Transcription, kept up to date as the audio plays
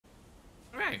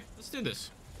Okay, let's do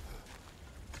this.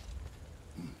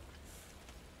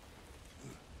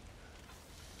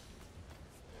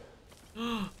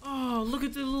 Oh, look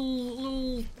at the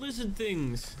little lizard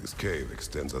things. This cave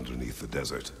extends underneath the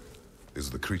desert. Is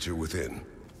the creature within?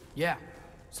 Yeah,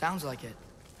 sounds like it.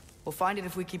 We'll find it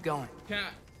if we keep going.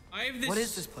 Cat, I have this... What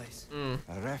is this place? A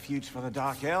refuge for the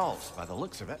Dark Elves, by the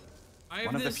looks of it.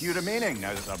 One of the this... few remaining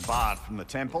now that they're barred from the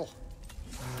temple.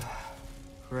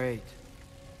 Great.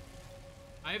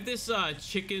 I have this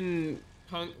Kung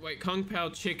Pao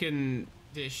chicken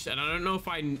dish, and I don't know if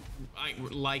I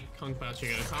like Kung Pao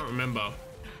chicken. I can't remember.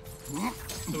 So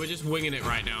we're just winging it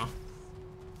right now.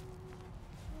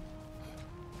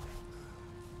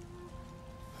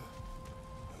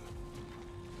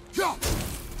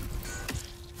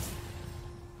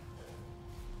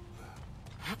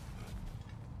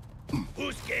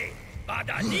 Busque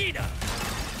Badanida.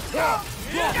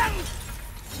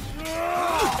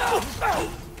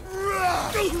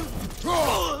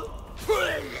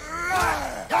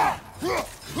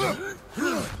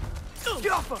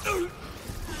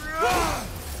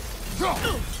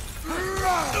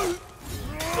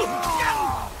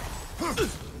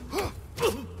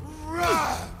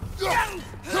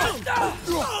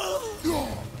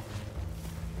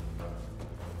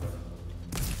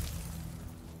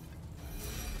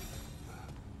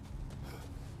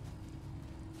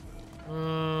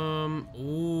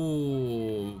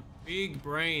 Ooh, big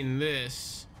brain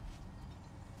this.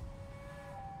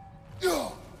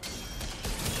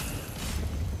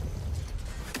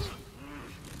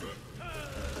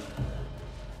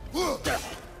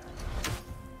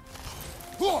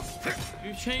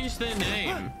 You changed their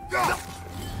name.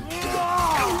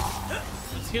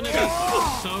 It's gonna be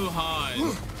so hard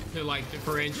to like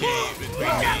differentiate between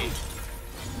me.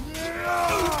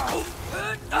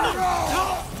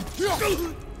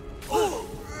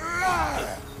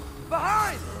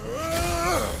 Behind!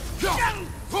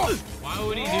 Why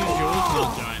would he do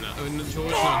GeorgeNotGina?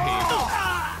 George not here.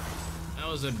 That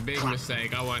was a big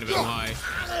mistake. I won't have been high.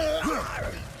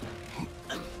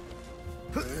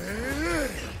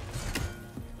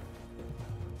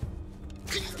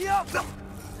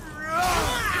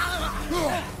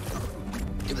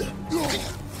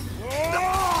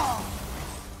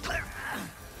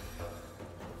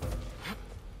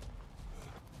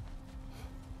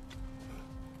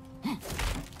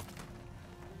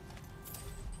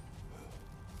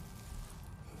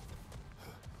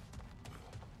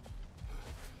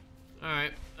 All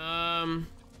right.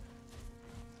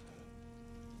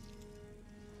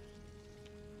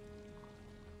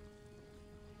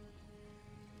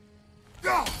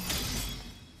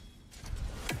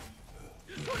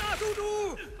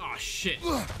 Oh shit.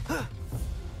 Tonight?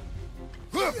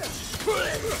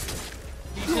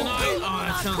 Oh,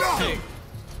 that sounds sick.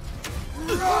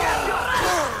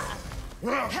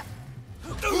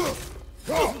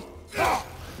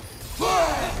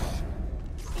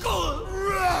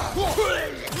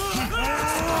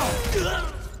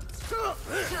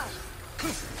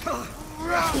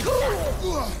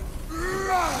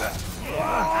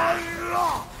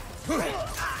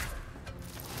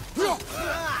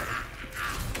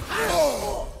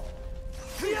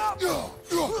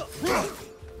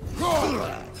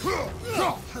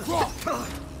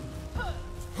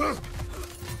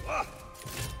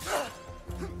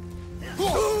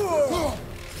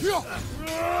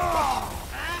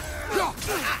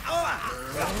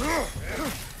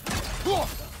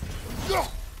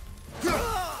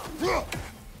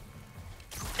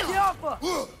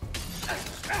 Move!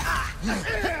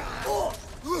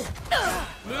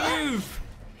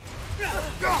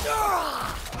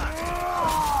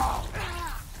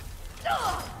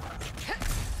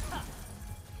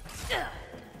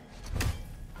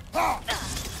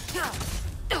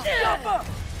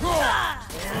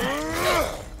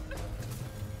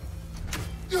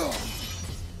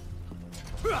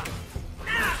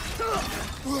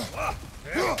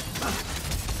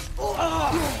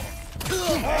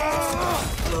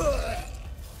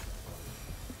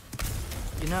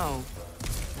 You know,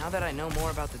 now that I know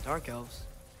more about the Dark Elves,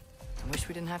 I wish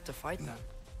we didn't have to fight them.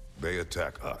 They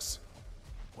attack us.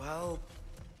 Well,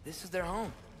 this is their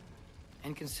home.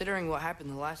 And considering what happened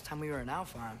the last time we were in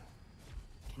Alfheim,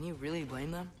 can you really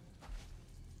blame them?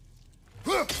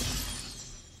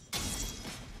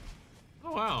 Oh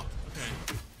wow.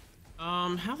 Okay.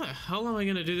 How the hell am I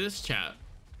gonna do this, chat?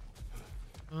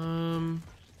 I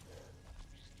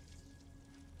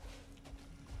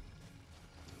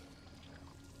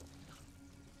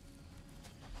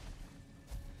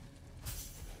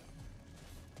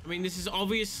mean, this is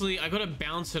obviously, I gotta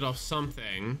bounce it off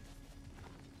something.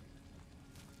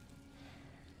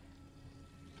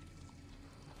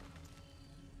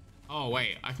 Oh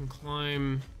wait, I can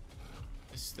climb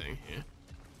this thing here.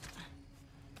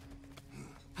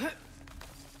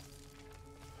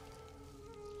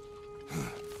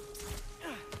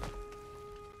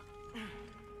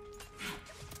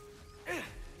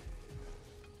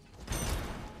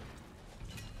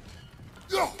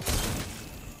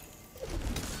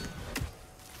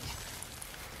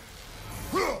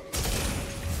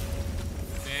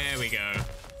 There we go.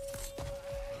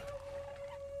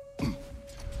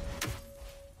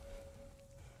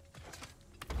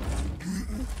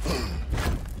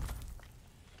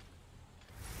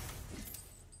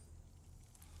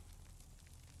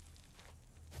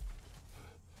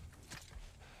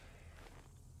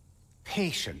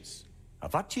 Patience. A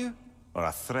virtue or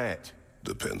a threat?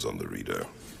 Depends on the reader.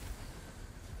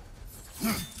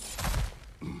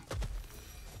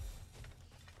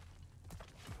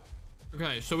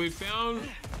 Okay, so we found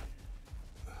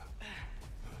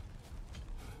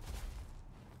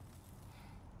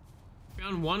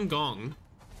one gong.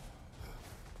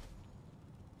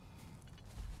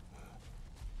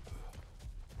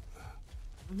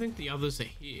 I don't think the others are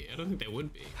here. I don't think they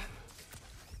would be.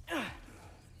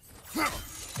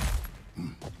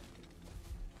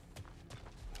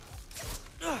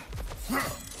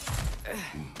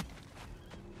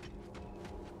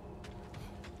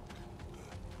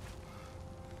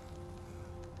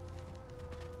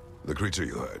 The creature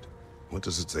you heard, what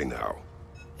does it say now?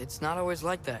 It's not always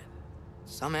like that.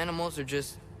 Some animals are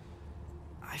just...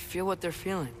 I feel what they're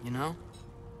feeling, you know?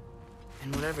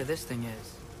 And whatever this thing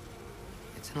is,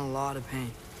 it's in a lot of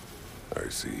pain. I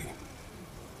see.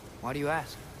 Why do you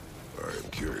ask? I am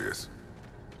curious.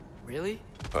 Really?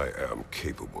 I am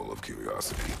capable of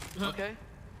curiosity. Okay.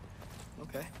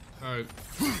 Okay. Alright.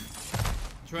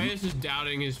 Atreus is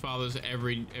doubting his father's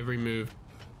every move.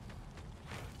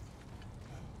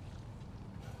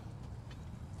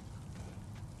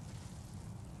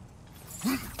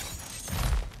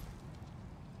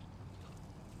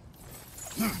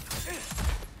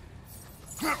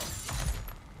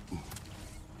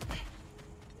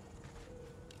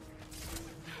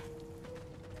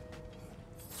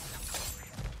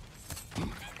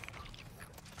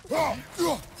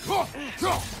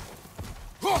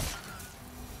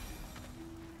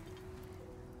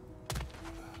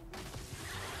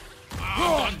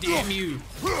 God damn you!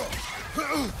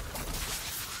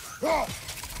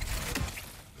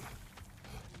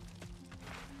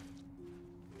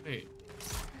 Hey.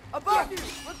 Above you!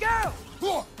 Look out!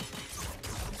 Oh.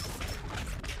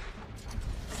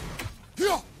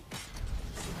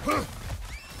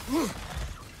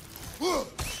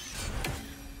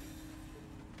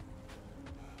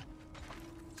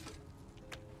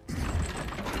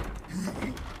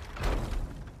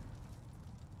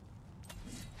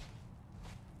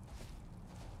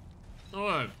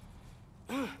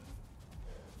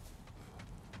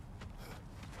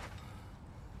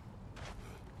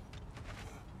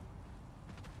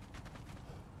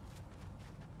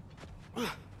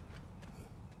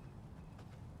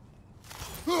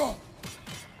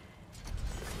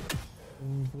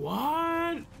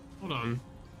 What? Hold on.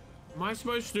 Am I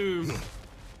supposed to?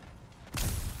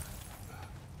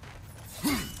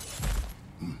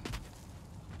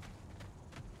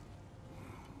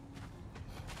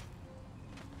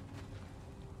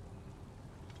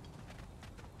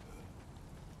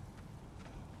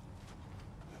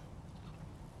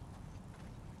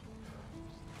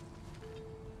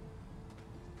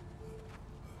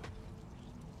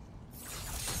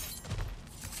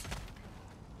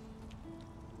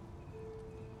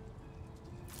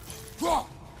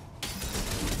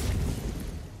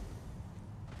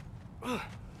 How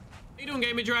you doing,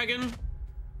 Gamer Dragon?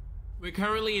 We're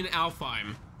currently in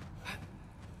Alfheim.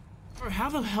 Bro, how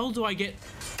the hell do I get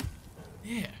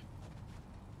there?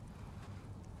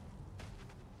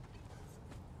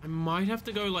 I might have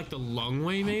to go like the long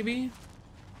way, maybe?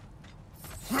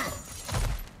 Because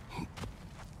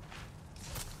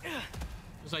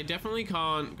I definitely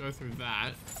can't go through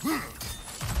that.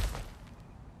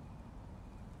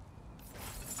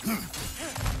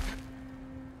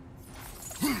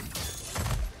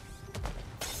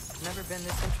 Never been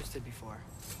this interested before.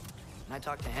 When I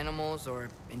talk to animals or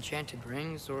enchanted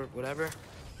rings or whatever.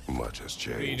 Much has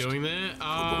changed. What are you doing there? For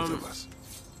both of us.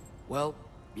 Well,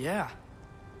 yeah.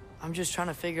 I'm just trying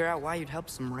to figure out why you'd help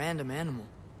some random animal.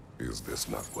 Is this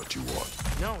not what you want?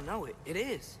 No, it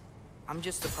is. I'm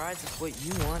just surprised it's what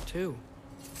you want too.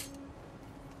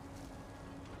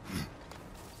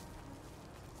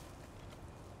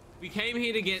 We came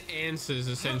here to get answers,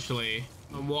 essentially,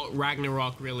 on what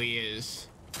Ragnarok really is.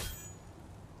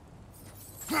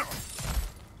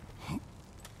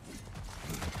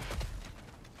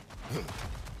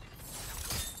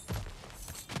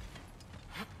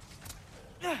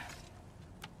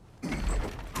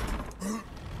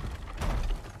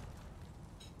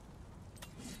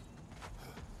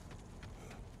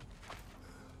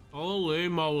 Holy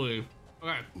moly.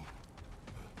 Okay.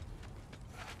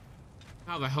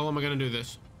 How the hell am I gonna do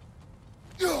this?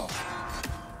 Oh,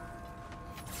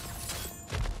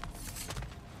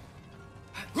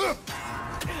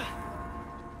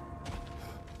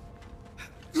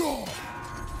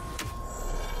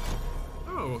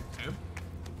 okay.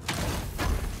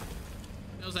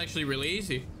 That was actually really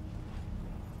easy.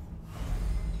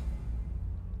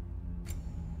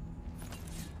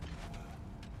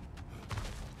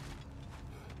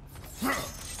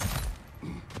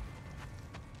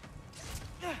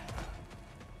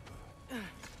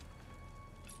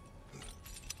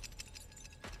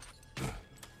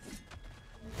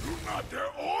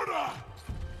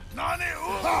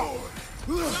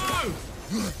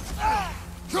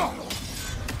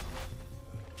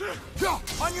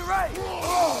 On your right!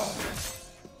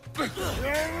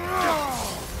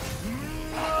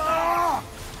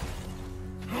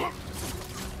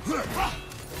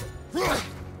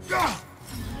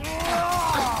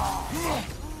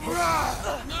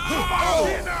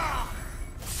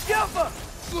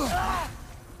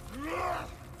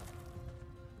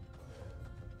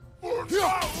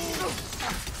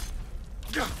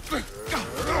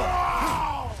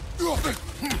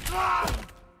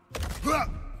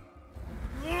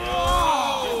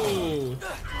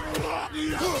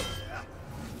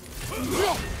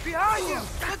 Behind you!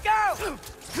 Look out!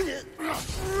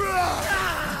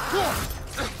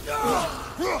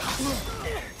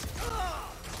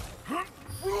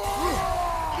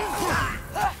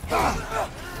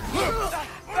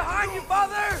 Behind you,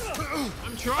 father!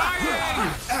 I'm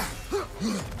trying!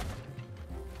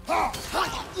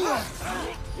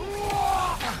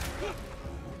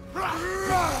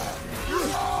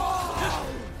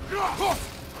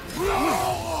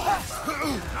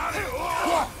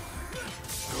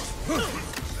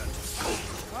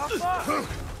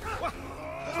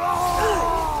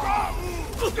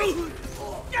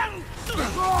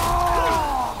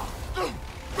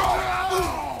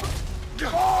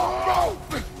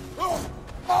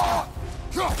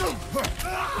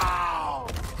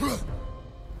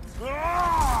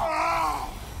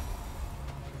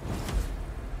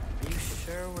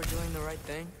 Sure we're doing the right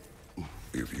thing?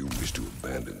 If you wish to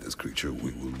abandon this creature,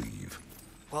 we will leave.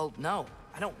 Well, no.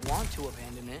 I don't want to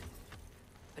abandon it.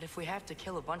 But if we have to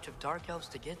kill a bunch of dark elves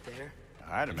to get there...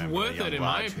 I remember worth a young it, in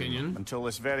my lad who, opinion. until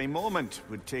this very moment,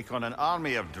 would take on an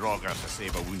army of Draugr to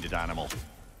save a wounded animal.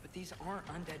 But these aren't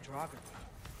undead Draugr.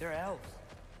 They're elves.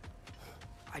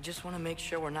 I just want to make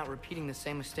sure we're not repeating the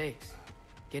same mistakes.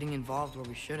 Getting involved where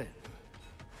we shouldn't.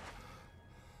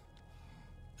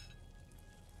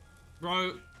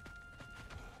 Bro,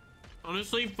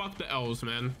 honestly, fuck the elves,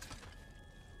 man.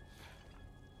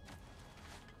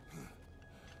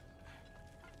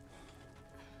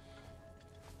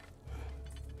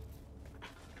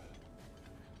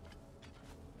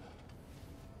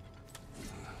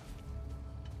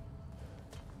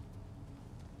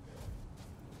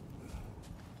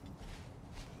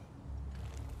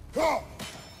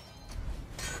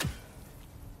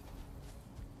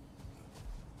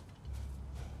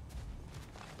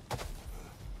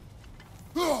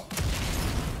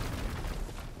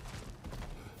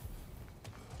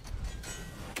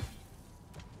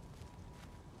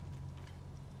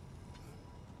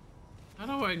 How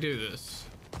do I do this?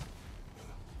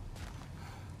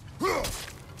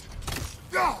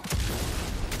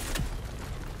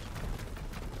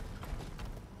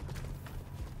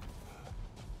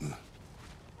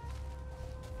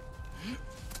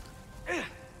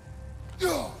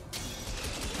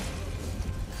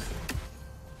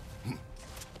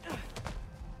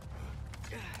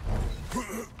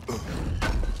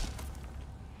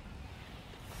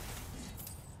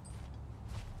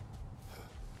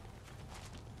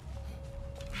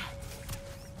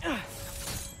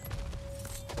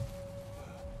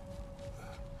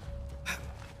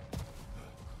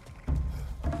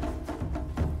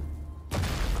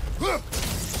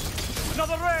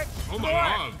 Another wreck! Oh my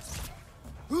god!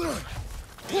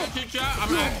 Yeah, chit chat,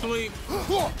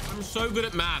 I'm so good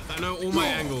at math. I know all my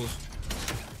angles.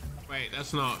 Wait,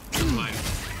 that's not mine.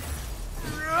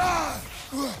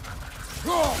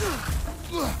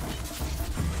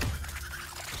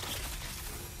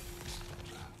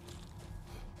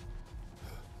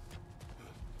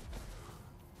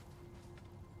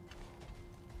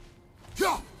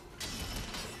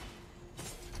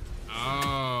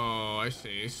 Oh, I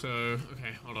see. So,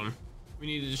 okay, hold on. We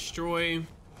need to destroy.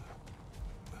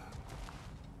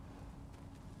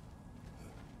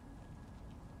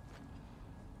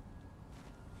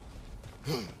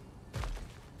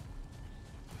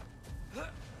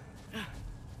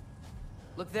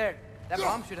 Look there. That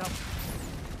bomb should help.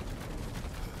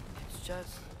 It's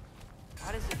just,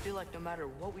 how does it feel like no matter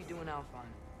what we do in Alphon,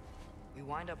 we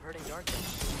wind up hurting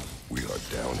darkness? We are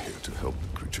down here to help the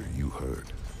creature you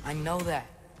heard. I know that,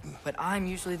 but I'm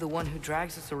usually the one who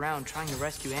drags us around trying to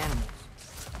rescue animals.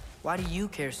 Why do you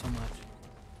care so much?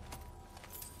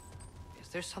 Is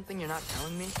there something you're not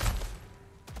telling me?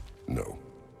 No.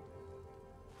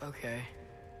 Okay.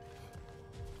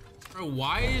 Bro,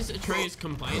 why is Atreus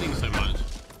complaining so much?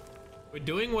 We're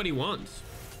doing what he wants.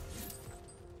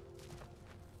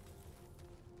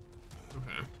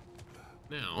 Okay.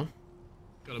 Now,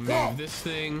 gotta move this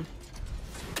thing.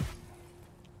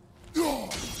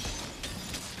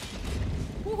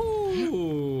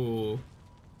 Woohoo!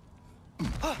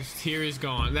 This tear is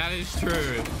gone. That is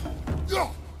true.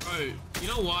 Bro, you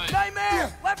know what?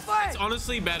 Nightmare! Left flank! It's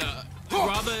honestly better. I'd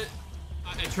rather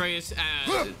Atreus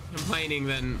complaining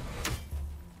than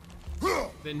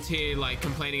Tyr like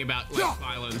complaining about like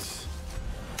violence.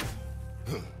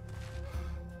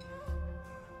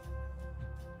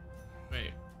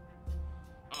 Wait.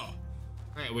 Oh.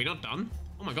 Wait, are we not done?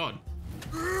 Oh my god.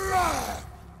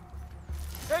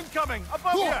 Incoming!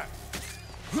 Above you!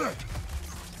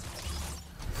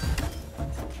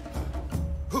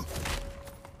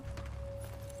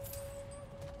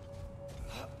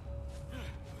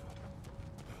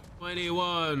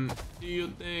 "21, do your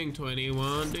thing,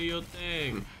 21, do your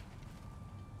thing."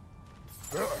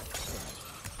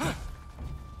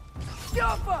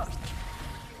 Jumper!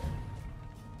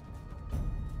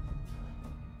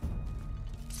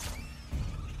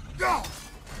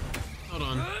 Hold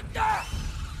on. I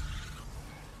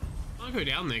can't go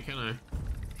down there, can I?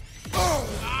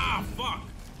 Ah, fuck!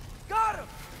 Got him!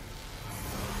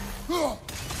 Whoa.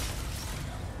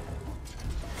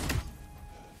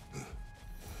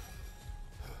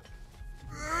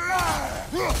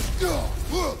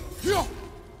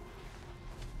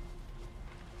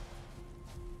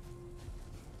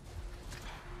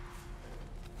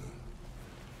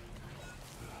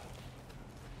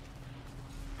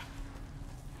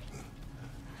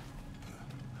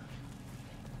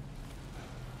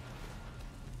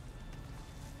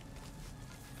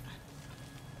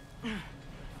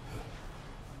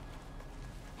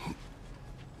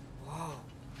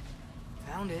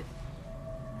 Found it.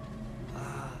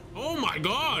 Oh my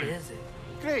god! What is it?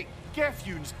 Great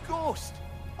Gefyun's ghost!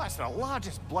 That's the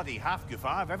largest bloody half-goof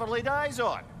I've ever laid eyes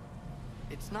on.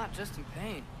 It's not just in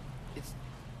pain. It's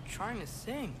trying to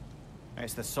sing.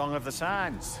 It's the Song of the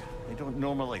Sands. They don't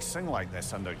normally sing like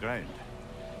this underground.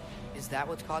 Is that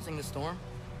what's causing the storm?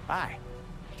 Aye.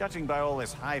 Judging by all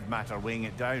this hive matter weighing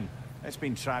it down, it's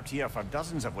been trapped here for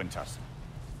dozens of winters.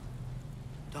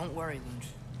 Don't worry, Lunch.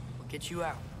 We'll get you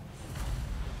out.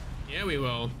 Yeah, we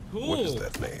will. Cool. What is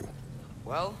that name?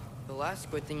 Well, the last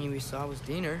squid thingy we saw was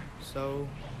Diener, so...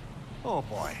 Oh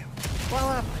boy. While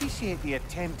I appreciate the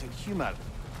attempt at humor,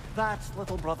 that,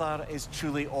 little brother, is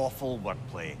truly awful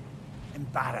wordplay.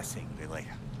 Embarrassing, really.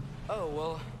 Oh,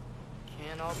 well,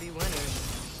 can't all be winners.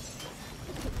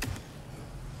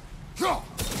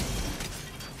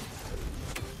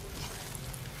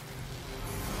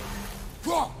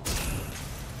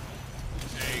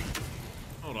 Hey,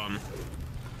 hold on.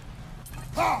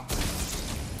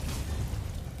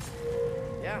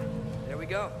 Yeah, there we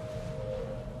go.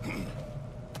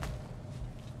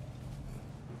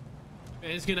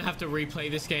 Man's gonna have to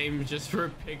replay this game just for a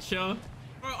picture.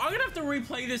 Bro, I'm gonna have to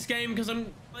replay this game because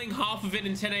I'm playing half of it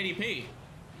in 1080p.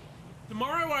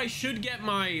 Tomorrow I should get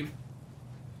my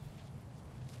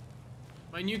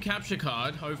new capture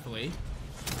card, hopefully.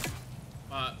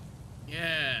 But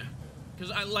yeah,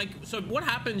 because so what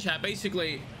happened, chat?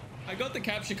 Basically, I got the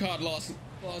capture card last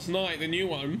night, the new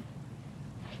one.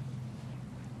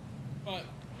 But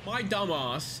my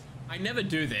dumbass, I never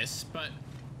do this, but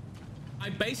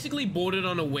I basically bought it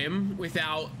on a whim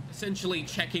without essentially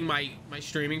checking my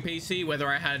streaming PC, whether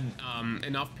I had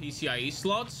enough PCIe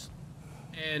slots.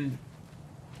 And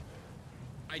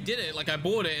I did it, like I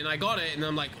bought it and I got it and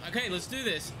I'm like, okay, let's do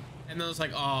this. And then I was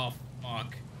like, oh,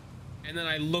 fuck. And then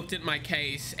I looked at my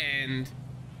case and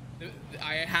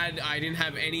I didn't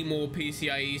have any more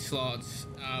PCIe slots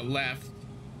left.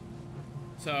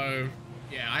 So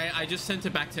yeah, I just sent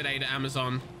it back today to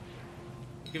Amazon,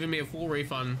 giving me a full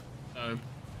refund. So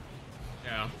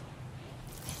yeah,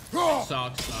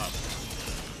 sucks up.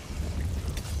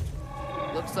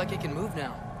 Looks like it can move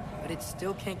now, but it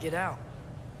still can't get out.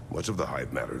 Much of the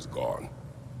hive matter is gone.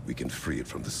 We can free it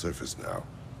from the surface now.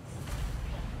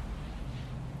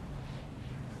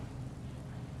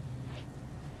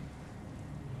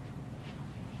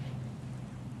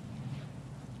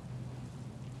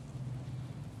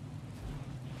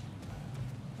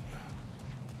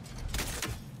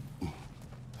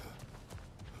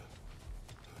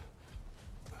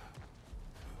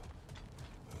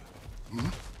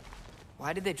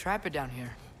 Why did they trap it down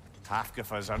here?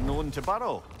 Half-giffers are known to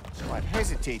burrow, so I'd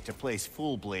hesitate to place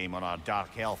full blame on our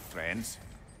dark elf friends.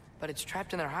 But it's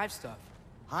trapped in their hive stuff.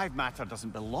 Hive matter doesn't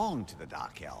belong to the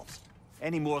dark elves,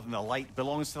 any more than the light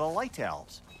belongs to the light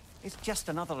elves. It's just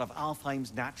another of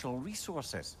Alfheim's natural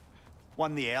resources.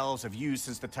 One the elves have used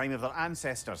since the time of their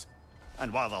ancestors.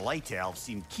 And while the light elves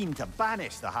seem keen to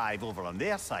banish the hive over on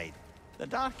their side, the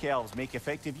dark elves make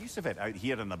effective use of it out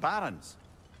here in the Barrens.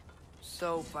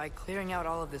 So, by clearing out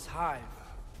all of this hive,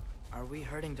 are we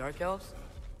hurting dark elves?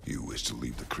 You wish to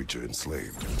leave the creature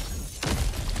enslaved.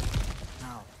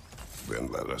 No.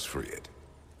 Then let us free it.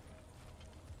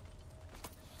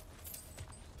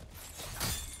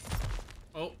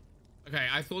 Oh, okay.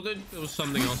 I thought that there was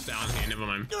something else down here. Never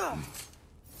mind.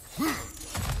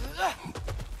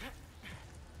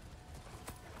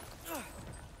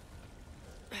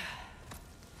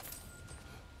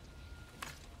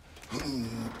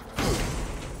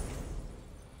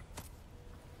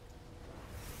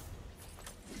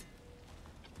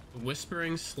 The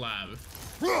Whispering Slab.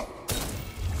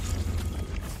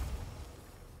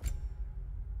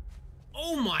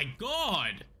 Oh my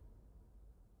god!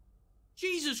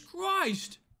 Jesus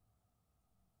Christ!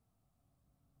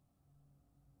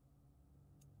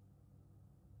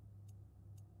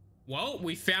 Well,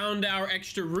 we found our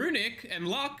extra runic and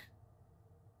luck.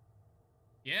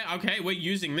 Yeah, okay, we're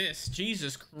using this.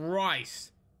 Jesus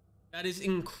Christ. That is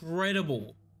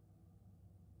incredible.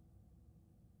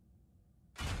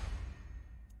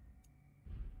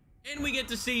 And we get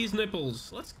to see his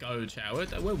nipples. Let's go,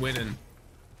 Choward. We're winning.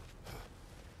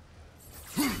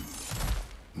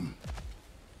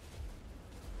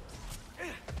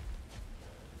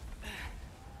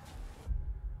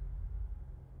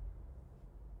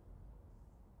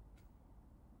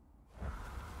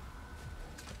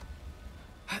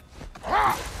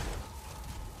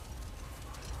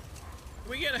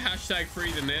 We get a hashtag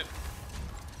free the nip.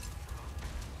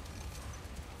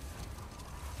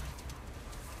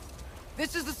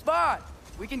 This is the spot!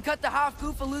 We can cut the half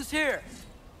goofa loose here.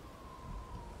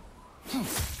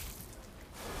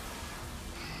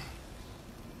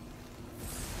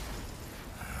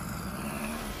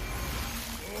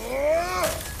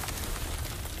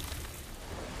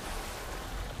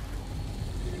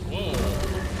 Whoa.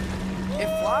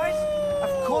 It flies?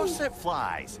 Of course it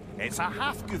flies. It's a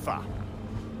half-goofa.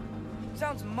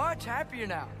 Sounds much happier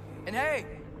now. And hey,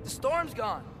 the storm's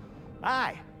gone.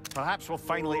 Aye. Perhaps we'll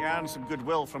finally earn some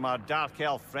goodwill from our dark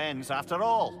elf friends after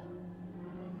all.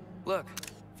 Look,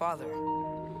 Father,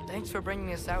 thanks for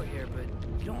bringing us out here, but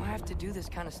you don't have to do this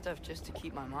kind of stuff just to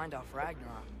keep my mind off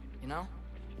Ragnarok, you know?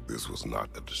 This was not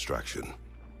a distraction.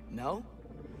 No?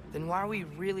 Then why are we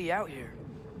really out here?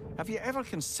 Have you ever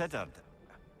considered...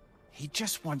 He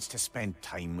just wants to spend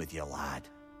time with you, lad.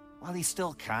 While he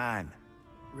still can.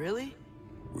 Really?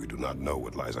 We do not know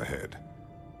what lies ahead.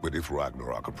 But if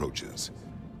Ragnarok approaches,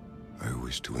 I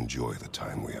wish to enjoy the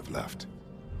time we have left.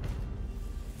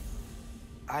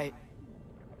 I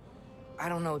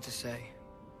don't know what to say.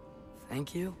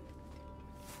 Thank you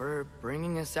for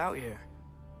bringing us out here.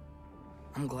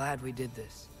 I'm glad we did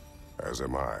this. As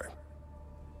am I.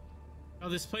 Oh,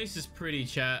 this place is pretty,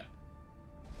 chat.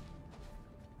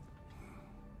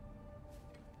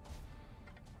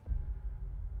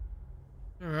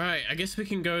 All right, I guess we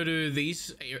can go to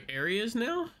these areas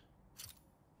now.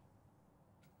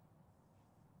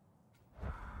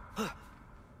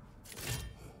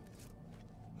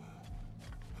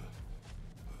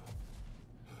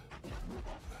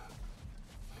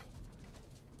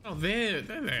 Oh, there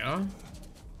they are.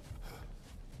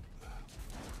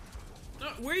 No,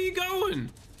 where are you going?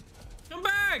 Come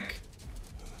back!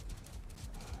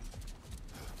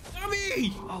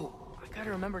 Dummy! Oh, I gotta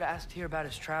remember to ask Tyr about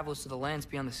his travels to the lands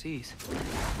beyond the seas.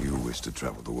 You wish to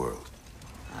travel the world.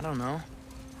 I don't know.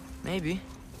 Maybe.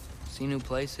 See new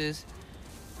places.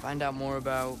 Find out more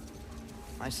about...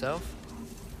 myself.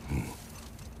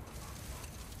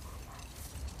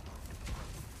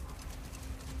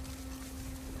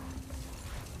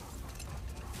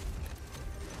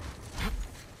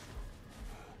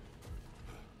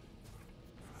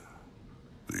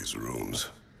 These rooms.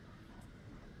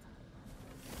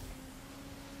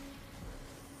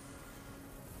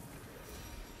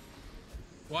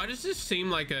 Why does this seem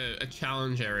like a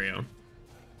challenge area?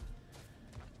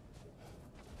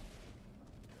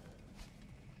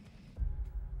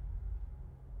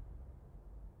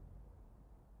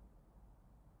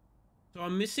 So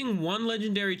I'm missing one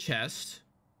legendary chest,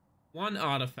 one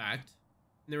artifact,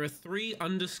 and there are 3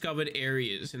 undiscovered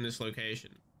areas in this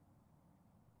location.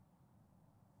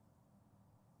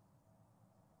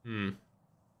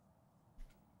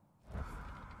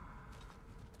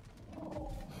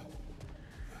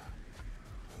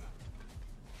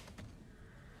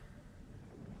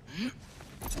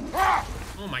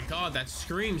 Oh my god, that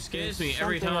scream scares There's me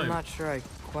every something time. I'm not sure I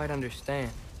quite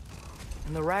understand.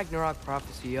 In the Ragnarok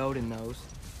prophecy Odin knows,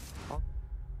 all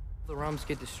the realms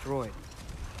get destroyed,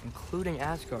 including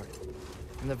Asgard.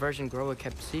 In the version Groa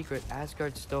kept secret,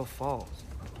 Asgard still falls.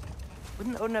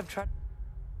 Wouldn't Odin have tried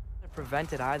to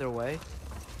prevent it either way?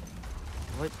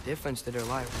 What difference did her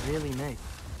lie really make?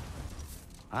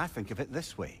 I think of it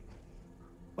this way.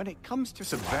 When it comes to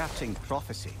subverting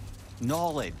prophecy,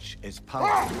 knowledge is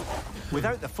power.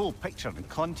 Without the full picture and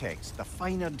context, the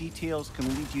finer details can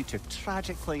lead you to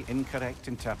tragically incorrect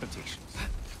interpretations.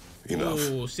 Enough.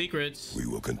 Ooh, secrets. We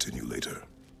will continue later.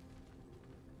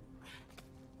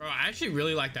 Bro, I actually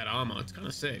really like that armor. It's kind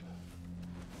of sick.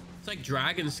 It's like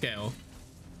dragon scale.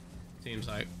 Seems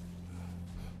like.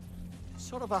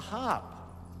 Sort of a harp.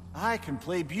 I can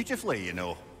play beautifully, you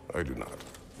know. I do not,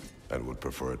 and would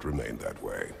prefer it remain that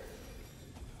way.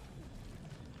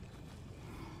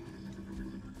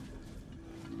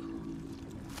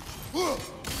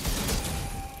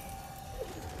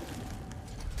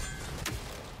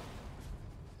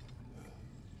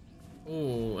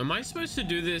 Oh, am I supposed to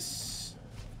do this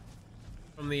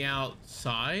from the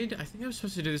outside? I think I'm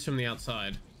supposed to do this from the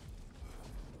outside.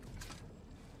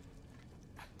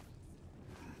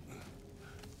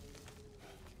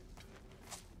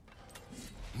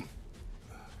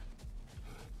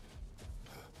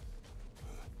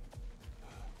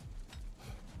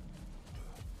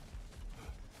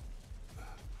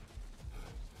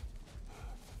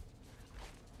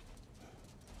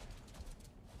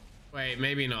 Wait,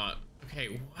 maybe not.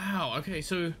 Okay, wow. Okay,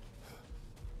 so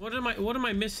what am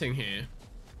I missing here?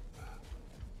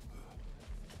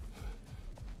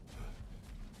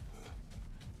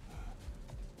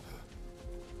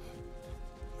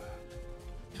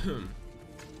 I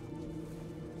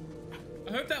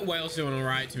hope that whale's doing all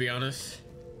right, to be honest.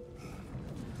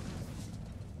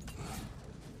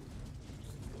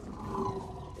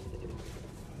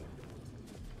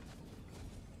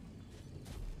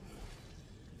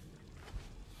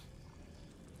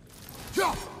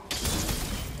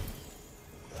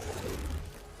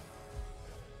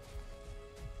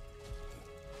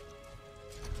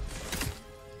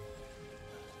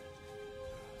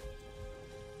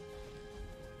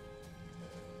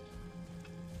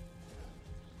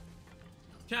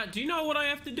 Chat, do you know what I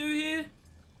have to do here?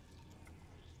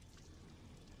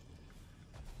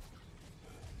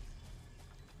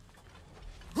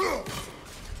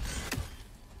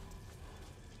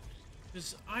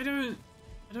 Because I don't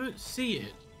see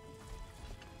it.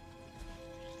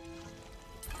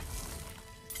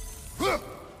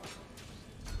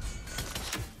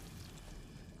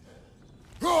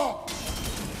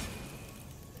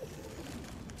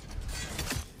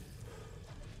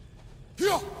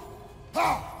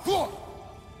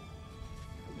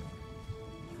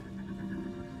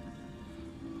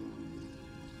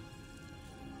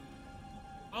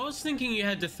 I was thinking you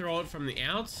had to throw it from the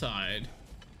outside.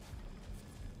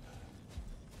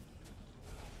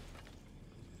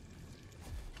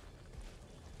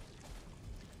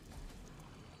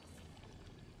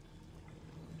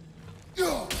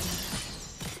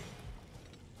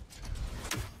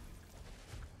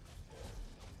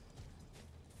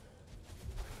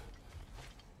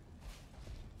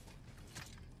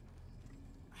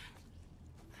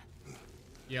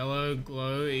 Yellow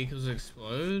glow equals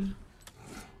explode.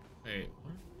 Wait,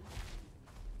 what?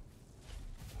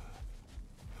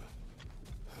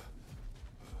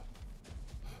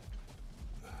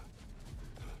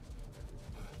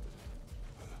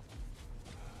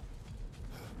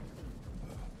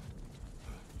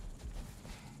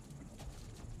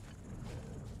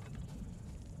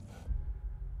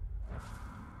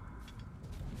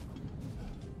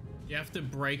 You have to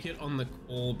break it on the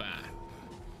callback.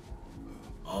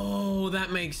 Oh,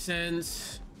 that makes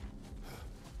sense.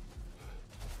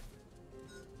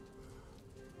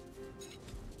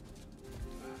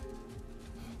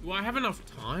 Do I have enough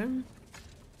time?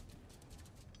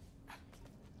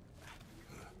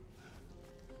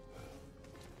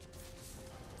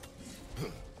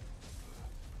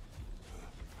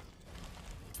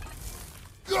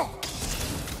 Oh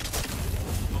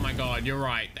my god, you're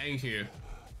right. Thank you.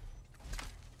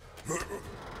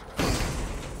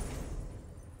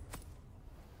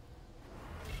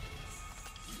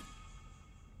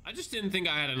 I just didn't think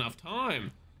I had enough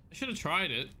time. I should have tried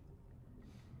it.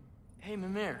 Hey,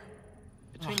 Mimir.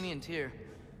 Between me and Tyr,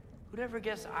 who'd ever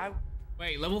guess I...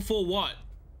 Wait, level 4 what?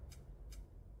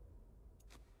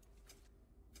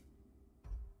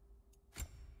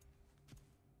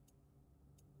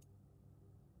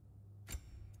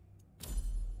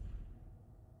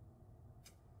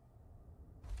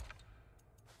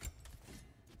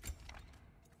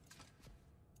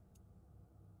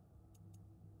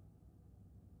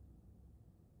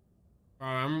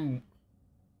 Bro,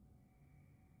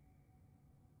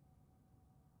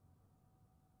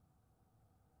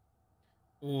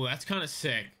 oh, that's kind of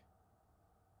sick.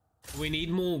 We need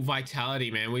more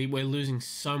vitality, man. We're losing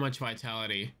so much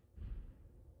vitality.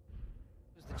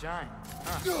 Who's the giant?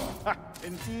 Huh.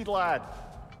 Indeed, lad.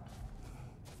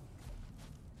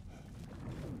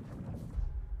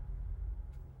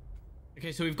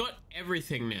 Okay, so we've got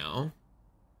everything now.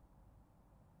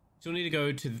 Still need to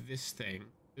go to this thing.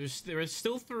 There are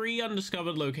still 3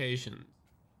 undiscovered locations.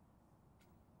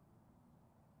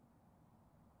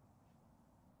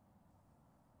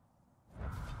 I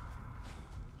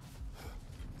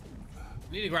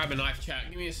need to grab a knife, chat.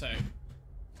 Give me a sec.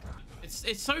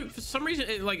 It's so, for some reason,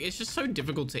 it's just so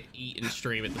difficult to eat and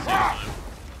stream at the same time.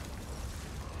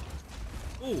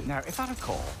 Ooh. Now, if I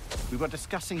recall, we were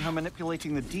discussing how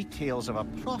manipulating the details of a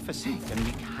prophecy can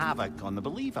wreak havoc on the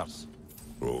believers.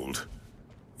 Hold.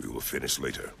 We will finish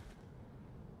later.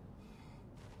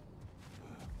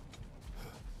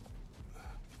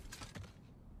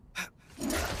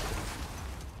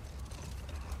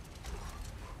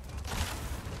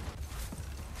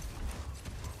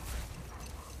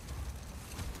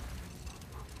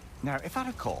 Now, if I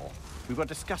recall, we were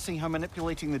discussing how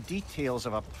manipulating the details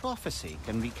of a prophecy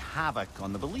can wreak havoc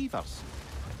on the believers.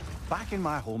 Back in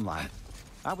my homeland,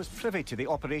 I was privy to the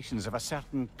operations of a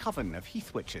certain coven of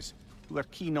heath witches who are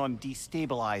keen on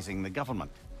destabilizing the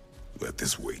government. Let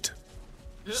this wait.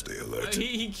 Stay alert.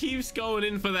 He keeps going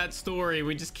in for that story.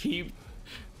 We just keep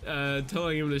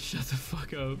telling him to shut the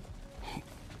fuck up.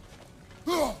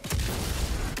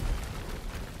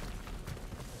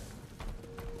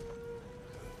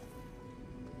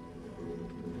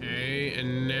 Okay,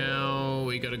 and now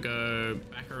we gotta go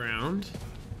back around.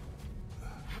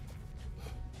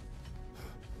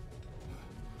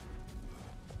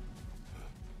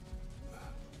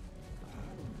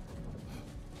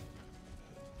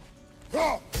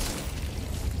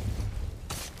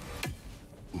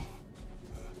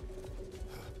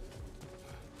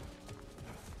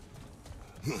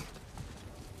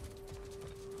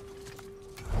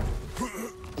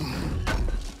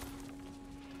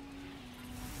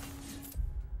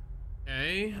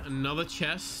 Okay, another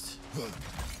chest. You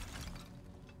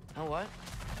know what?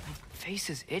 My face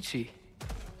is itchy. I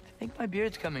think my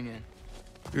beard's coming in.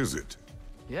 Is it?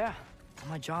 Yeah, on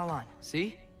my jawline.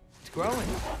 See? It's growing.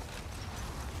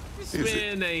 This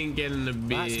man ain't getting a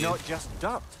beard. That's not just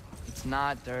dirt. It's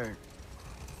not dirt.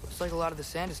 Looks like a lot of the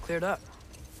sand is cleared up.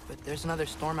 But there's another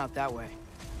storm out that way.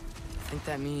 I think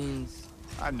that means...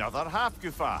 Another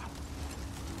half-goofa.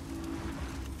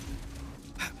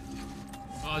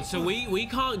 Oh, so we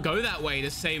can't go that way to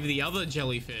save the other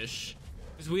jellyfish.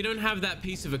 Because we don't have that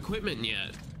piece of equipment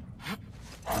yet.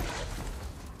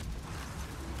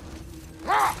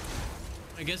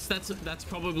 I guess that's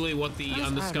probably what the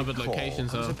undiscovered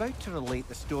locations I was are. about to relate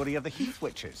the story of the heath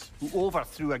witches who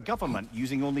overthrew a government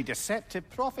using only deceptive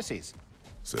prophecies.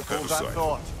 Set that Hold that aside.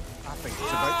 thought. I think it's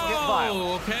about to get violent.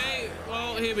 Oh, okay.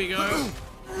 Well, here we go.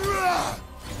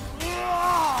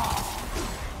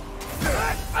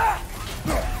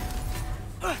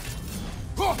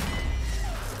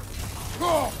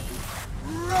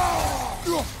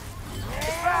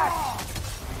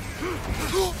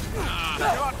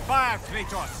 You're on fire,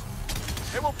 Kratos.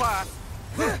 It will pass.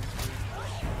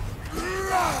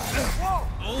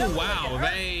 Oh, wow.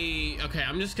 Okay,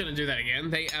 I'm just gonna do that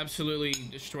again. They absolutely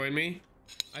destroyed me.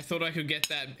 I thought I could get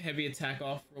that heavy attack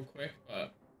off real quick,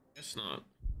 but guess not.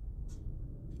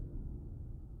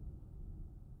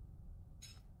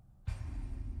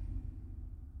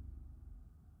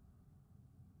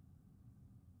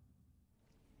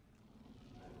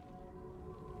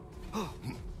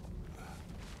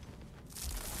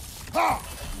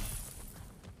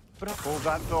 Hold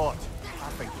that thought. I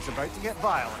think it's about to get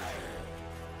violent.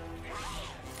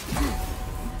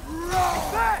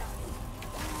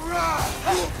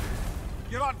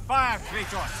 You're on fire,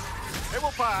 Kratos. It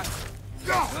will pass.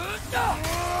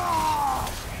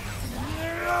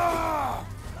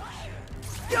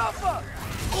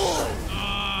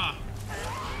 Ah!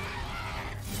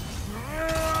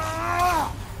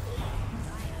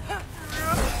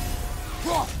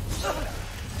 What?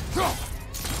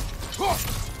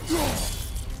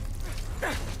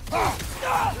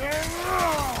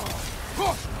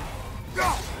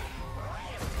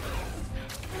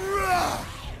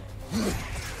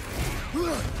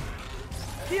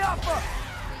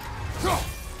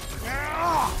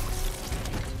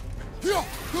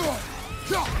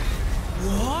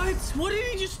 What did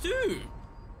he just do?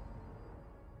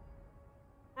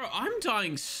 Bro, I'm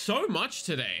dying so much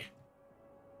today.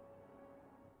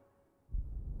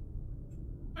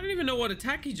 I I don't even know what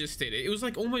attack he just did. It was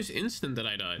like almost instant that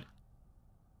I died.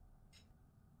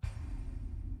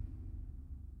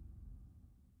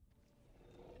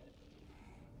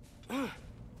 But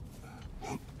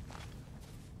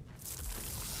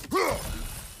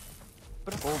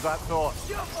hold that thought.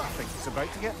 I think it's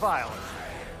about to get violent.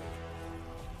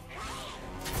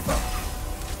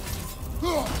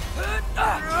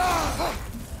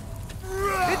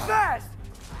 It's fast!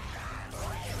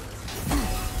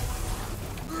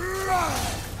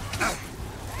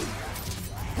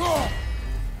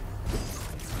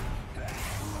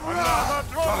 Another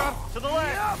Droga to the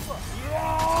left!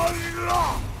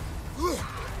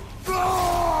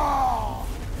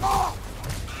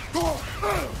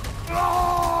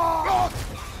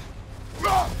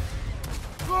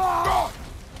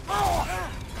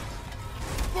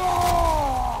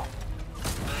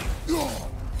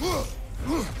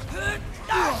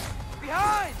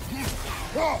 Behind!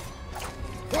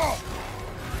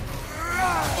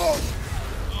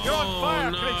 You're on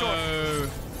fire, no. Kratos!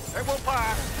 It will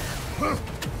pass!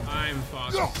 I'm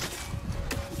fucked.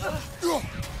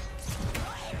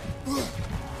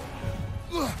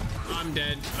 I'm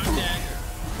dead. I'm dead.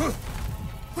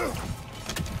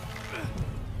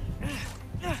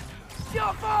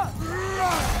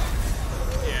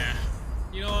 Yeah.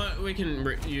 You know what? We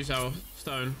can use our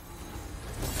stone.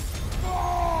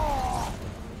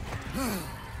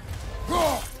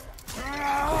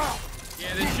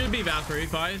 Yeah, there should be Valkyrie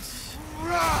fights.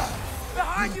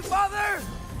 Behind you, father!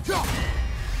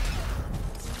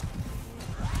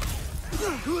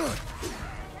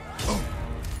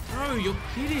 Bro, you're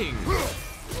kidding.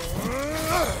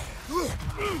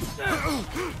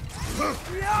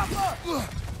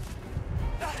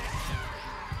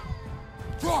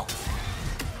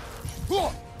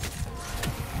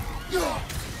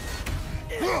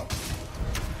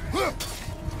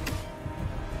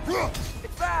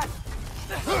 It's fast!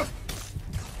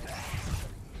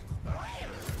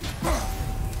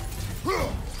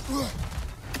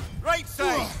 Right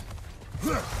side!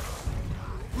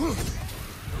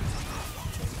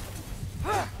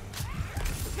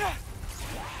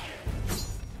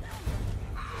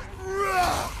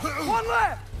 One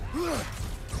left!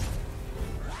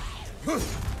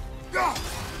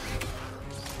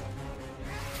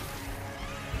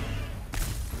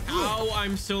 How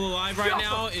I'm still alive right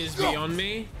now is beyond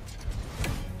me.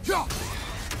 Oh,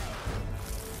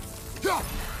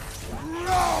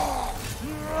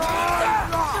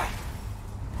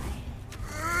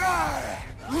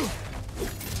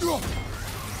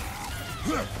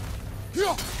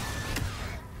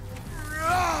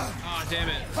 damn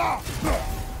it.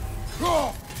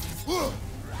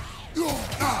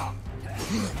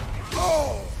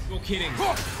 You're kidding.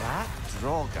 That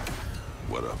Droga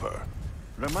Whatever.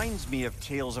 reminds me of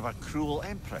tales of a cruel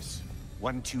empress,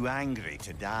 one too angry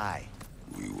to die.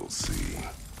 We will see.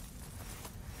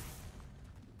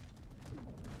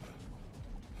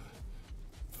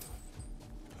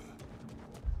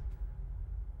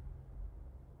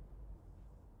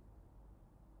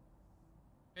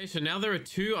 Okay, so now there are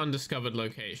 2 undiscovered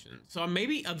locations. So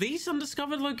maybe, are these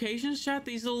undiscovered locations, chat?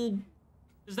 These little...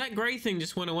 Because that gray thing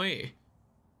just went away.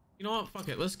 You know what? Fuck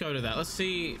it. Let's go to that. Let's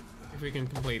see if we can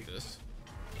complete this.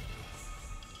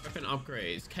 Weapon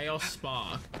upgrades. Chaos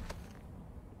Spark.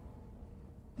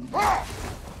 Okay.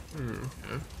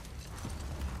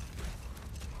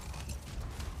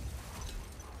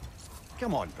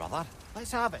 Come on, brother.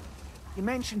 Let's have it. You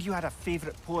mentioned you had a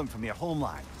favorite poem from your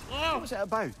homeland. What was it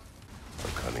about? A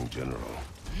cunning general.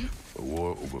 A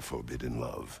war over forbidden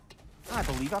love. I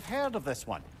believe I've heard of this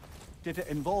one. Did it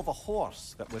involve a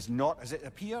horse that was not as it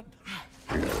appeared?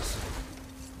 Yes.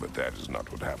 But that is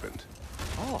not what happened.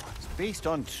 Oh, it's based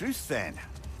on truth then.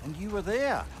 And you were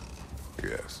there.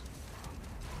 Yes.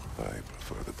 I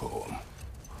prefer the poem.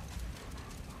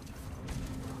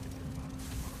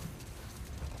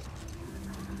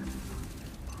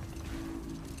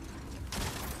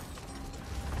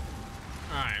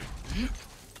 Alright.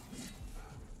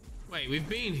 Wait, we've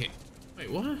been here. Wait,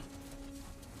 what?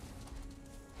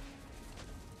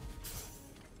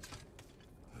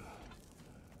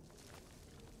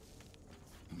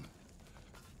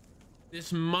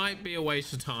 This might be a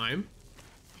waste of time.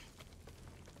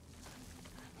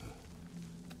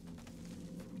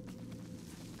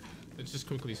 Let's just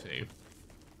quickly see.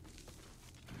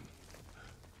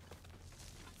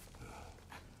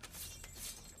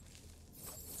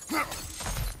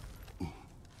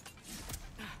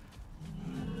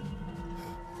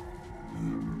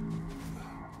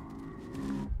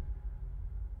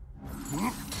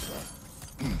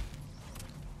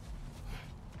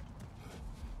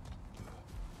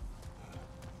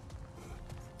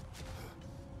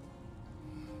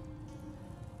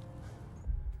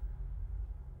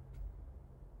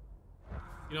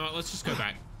 You know what? Let's just go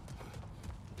back.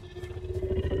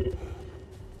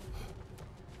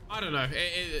 I don't know.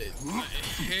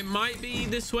 It might be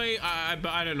this way, but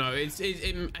I don't know.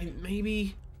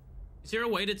 Maybe. Is there a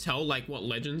way to tell like what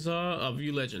legends are? Oh,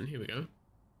 view legend. Here we go.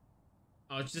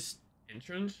 Oh, it's just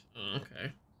entrance. Oh,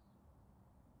 okay.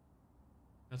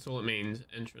 That's all it means.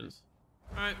 Entrance.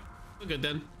 All right, we're good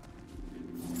then.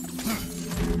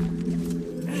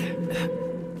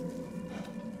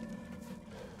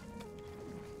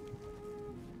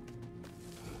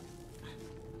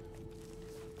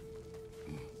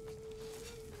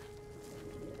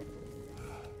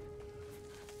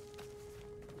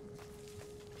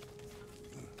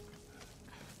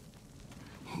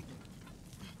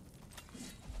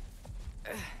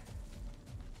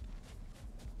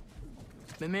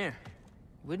 Mimir,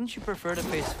 wouldn't you prefer to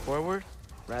face forward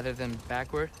rather than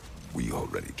backward? We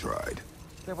already tried.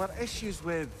 There were issues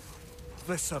with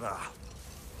viscera.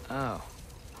 Oh.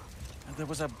 And there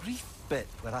was a brief bit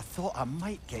where I thought I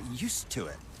might get used to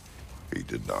it. He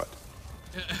did not.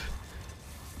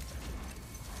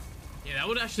 Yeah, that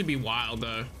would actually be wild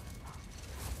though.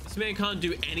 This man can't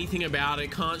do anything about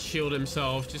it, can't shield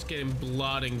himself, just getting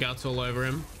blood and guts all over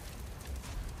him.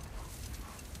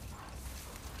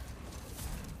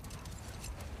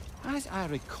 As I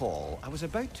recall, I was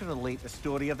about to relate the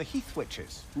story of the Heath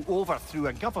Witches, who overthrew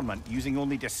a government using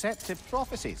only deceptive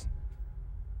prophecies.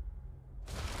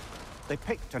 They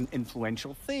picked an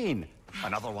influential Thane,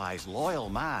 an otherwise loyal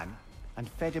man, and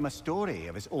fed him a story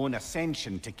of his own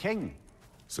ascension to king.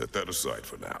 Set that aside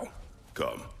for now.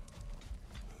 Come.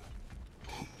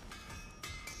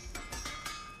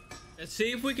 Let's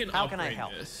see if we can How can I upgrade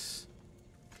help? this.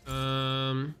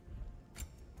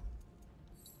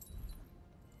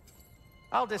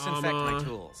 I'll disinfect my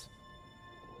tools.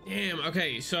 Damn,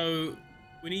 okay, so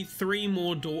we need 3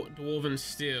 more dwarven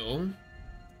steel.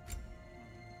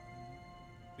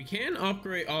 We can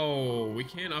upgrade, oh, we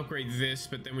can upgrade this,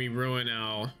 but then we ruin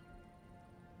our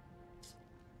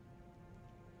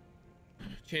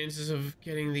chances of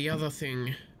getting the other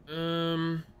thing.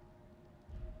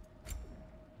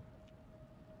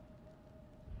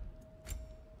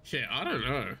 Shit, I don't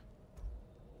know.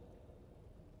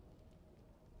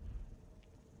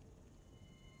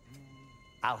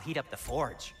 I'll heat up the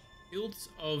forge. Fields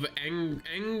of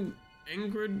Angradol.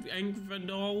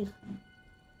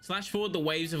 Slash forward the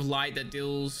waves of light that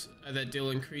deal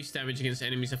increased damage against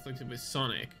enemies afflicted with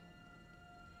Sonic.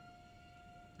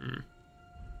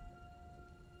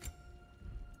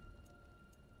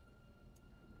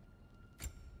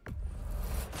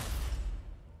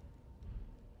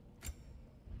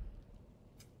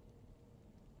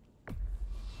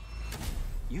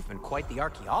 You've been quite the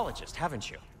archaeologist, haven't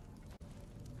you?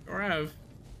 Or have.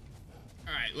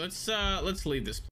 All right, let's leave this.